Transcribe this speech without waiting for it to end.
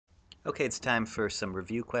Okay, it's time for some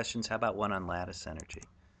review questions. How about one on lattice energy?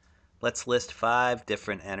 Let's list 5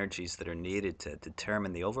 different energies that are needed to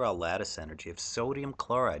determine the overall lattice energy of sodium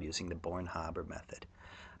chloride using the Born-Haber method.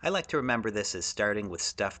 I like to remember this as starting with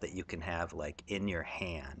stuff that you can have like in your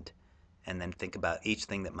hand, and then think about each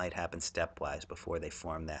thing that might happen stepwise before they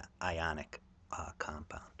form that ionic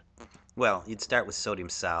compound. Well, you'd start with sodium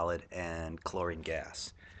solid and chlorine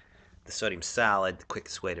gas. The sodium solid, the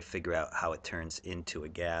quickest way to figure out how it turns into a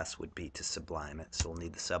gas would be to sublime it. So we'll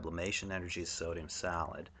need the sublimation energy of sodium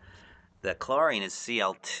solid. The chlorine is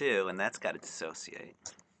Cl2, and that's got to dissociate.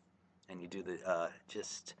 And you do the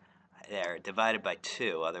just there, divided by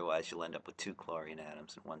 2, otherwise you'll end up with 2 chlorine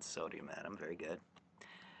atoms and 1 sodium atom. Very good.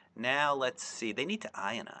 Now let's see, they need to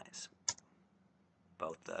ionize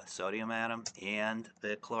both the sodium atom and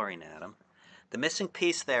the chlorine atom. The missing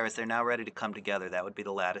piece there is they're now ready to come together. That would be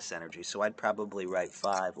the lattice energy. So I'd probably write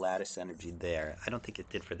 5 lattice energy there. I don't think it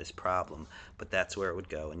did for this problem, but that's where it would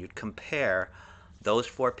go. And you'd compare those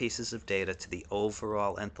 4 pieces of data to the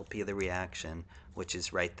overall enthalpy of the reaction, which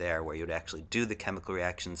is right there where you'd actually do the chemical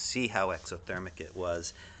reaction, see how exothermic it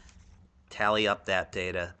was, tally up that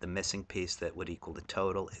data. The missing piece that would equal the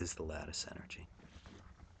total is the lattice energy.